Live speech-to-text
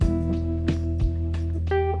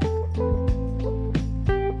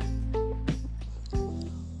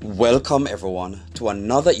Welcome everyone to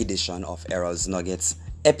another edition of Errol's Nuggets,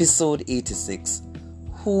 episode 86.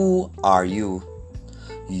 Who are you?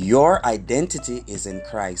 Your identity is in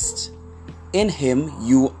Christ. In Him,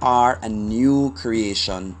 you are a new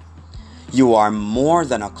creation. You are more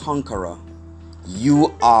than a conqueror.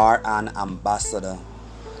 You are an ambassador.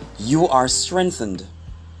 You are strengthened.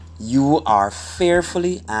 You are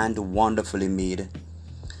fearfully and wonderfully made.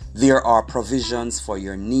 There are provisions for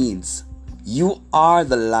your needs. You are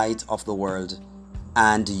the light of the world,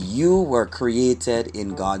 and you were created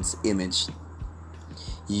in God's image.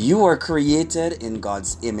 You were created in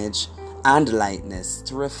God's image and likeness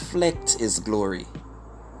to reflect His glory.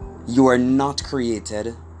 You are not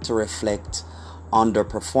created to reflect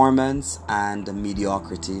underperformance and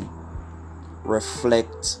mediocrity.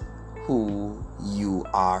 Reflect who you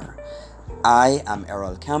are. I am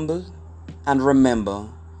Errol Campbell, and remember,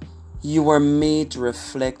 you were made to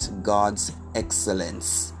reflect God's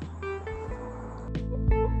excellence.